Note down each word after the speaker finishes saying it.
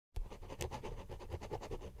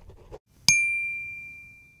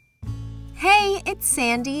it's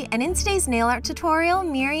Sandy, and in today's nail art tutorial,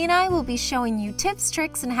 Miri and I will be showing you tips,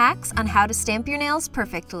 tricks, and hacks on how to stamp your nails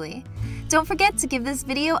perfectly. Don't forget to give this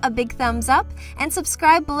video a big thumbs up and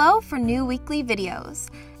subscribe below for new weekly videos.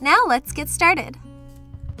 Now let's get started.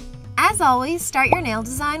 As always, start your nail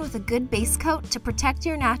design with a good base coat to protect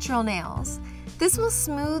your natural nails. This will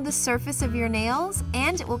smooth the surface of your nails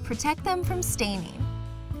and it will protect them from staining.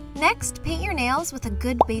 Next, paint your nails with a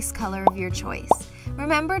good base color of your choice.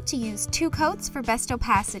 Remember to use 2 coats for best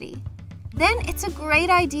opacity. Then it's a great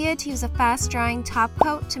idea to use a fast-drying top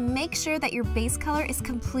coat to make sure that your base color is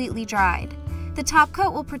completely dried. The top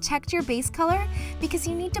coat will protect your base color because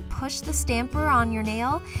you need to push the stamper on your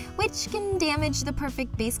nail, which can damage the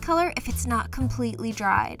perfect base color if it's not completely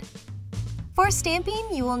dried. For stamping,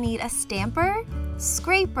 you will need a stamper,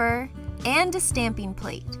 scraper, and a stamping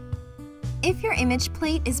plate. If your image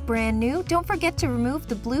plate is brand new, don't forget to remove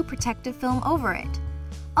the blue protective film over it.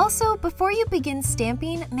 Also, before you begin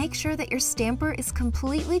stamping, make sure that your stamper is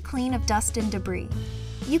completely clean of dust and debris.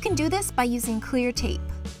 You can do this by using clear tape.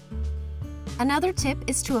 Another tip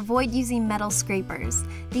is to avoid using metal scrapers.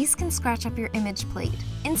 These can scratch up your image plate.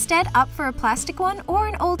 Instead, opt for a plastic one or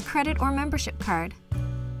an old credit or membership card.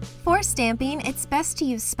 For stamping, it's best to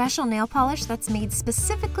use special nail polish that's made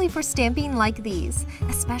specifically for stamping like these,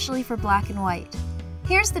 especially for black and white.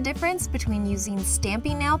 Here's the difference between using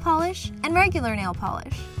stamping nail polish and regular nail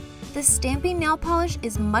polish. The stamping nail polish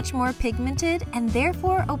is much more pigmented and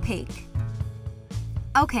therefore opaque.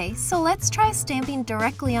 Okay, so let's try stamping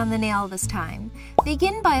directly on the nail this time.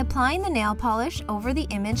 Begin by applying the nail polish over the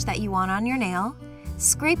image that you want on your nail.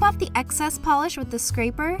 Scrape off the excess polish with the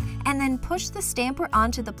scraper and then push the stamper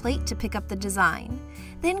onto the plate to pick up the design.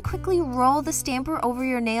 Then quickly roll the stamper over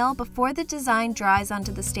your nail before the design dries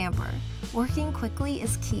onto the stamper. Working quickly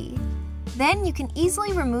is key. Then you can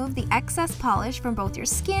easily remove the excess polish from both your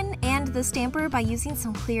skin and the stamper by using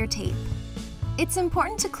some clear tape. It's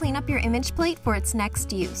important to clean up your image plate for its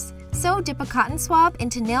next use, so dip a cotton swab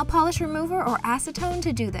into nail polish remover or acetone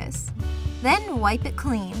to do this. Then wipe it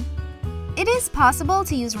clean. It is possible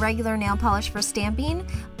to use regular nail polish for stamping,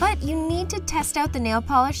 but you need to test out the nail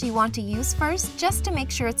polish you want to use first just to make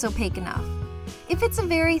sure it's opaque enough. If it's a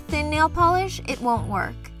very thin nail polish, it won't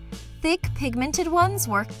work. Thick, pigmented ones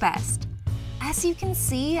work best. As you can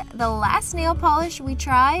see, the last nail polish we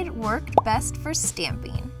tried worked best for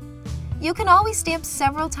stamping. You can always stamp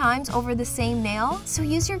several times over the same nail, so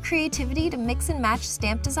use your creativity to mix and match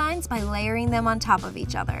stamp designs by layering them on top of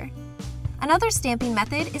each other. Another stamping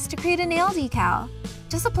method is to create a nail decal.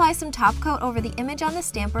 Just apply some top coat over the image on the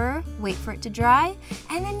stamper, wait for it to dry,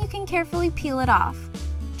 and then you can carefully peel it off.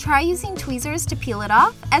 Try using tweezers to peel it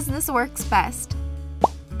off, as this works best.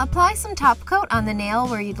 Apply some top coat on the nail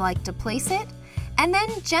where you'd like to place it, and then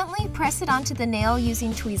gently press it onto the nail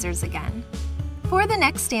using tweezers again. For the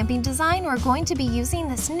next stamping design, we're going to be using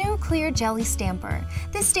this new clear jelly stamper.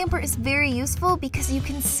 This stamper is very useful because you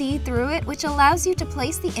can see through it, which allows you to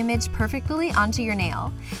place the image perfectly onto your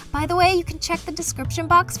nail. By the way, you can check the description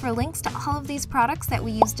box for links to all of these products that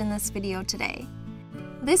we used in this video today.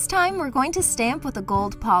 This time, we're going to stamp with a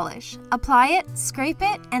gold polish. Apply it, scrape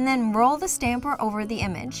it, and then roll the stamper over the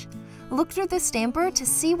image. Look through the stamper to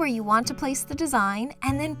see where you want to place the design,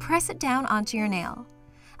 and then press it down onto your nail.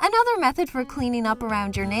 Another method for cleaning up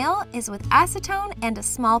around your nail is with acetone and a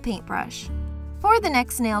small paintbrush. For the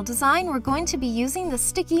next nail design, we're going to be using the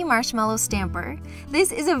sticky Marshmallow stamper.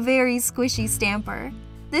 This is a very squishy stamper.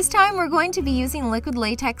 This time we're going to be using liquid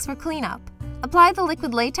latex for cleanup. Apply the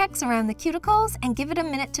liquid latex around the cuticles and give it a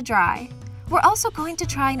minute to dry. We're also going to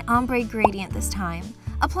try an ombre gradient this time.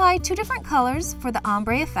 Apply 2 different colors for the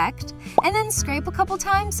ombre effect, and then scrape a couple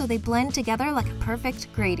times so they blend together like a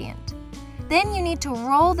perfect gradient. Then you need to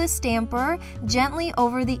roll the stamper gently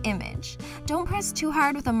over the image. Don't press too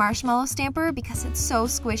hard with a Marshmallow stamper because it's so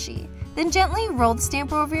squishy. Then gently roll the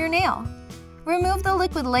stamper over your nail. Remove the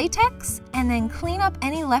liquid latex and then clean up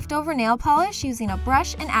any leftover nail polish using a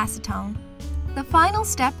brush and acetone. The final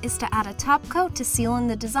step is to add a top coat to seal in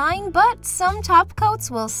the design, but some top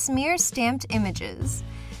coats will smear stamped images.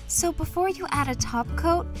 So before you add a top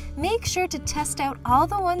coat, make sure to test out all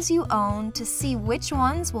the ones you own to see which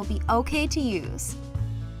ones will be okay to use.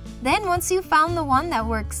 Then once you've found the one that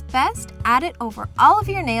works best, add it over all of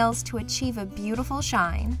your nails to achieve a beautiful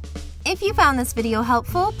shine. If you found this video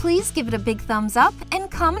helpful, please give it a big thumbs up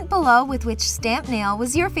and comment below with which stamp nail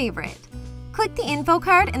was your favorite. Click the info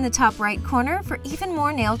card in the top right corner for even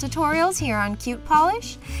more nail tutorials here on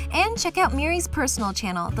cutepolish, and check out Miri's personal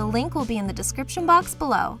channel. The link will be in the description box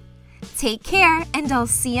below. Take care, and I'll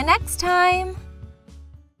see you next time!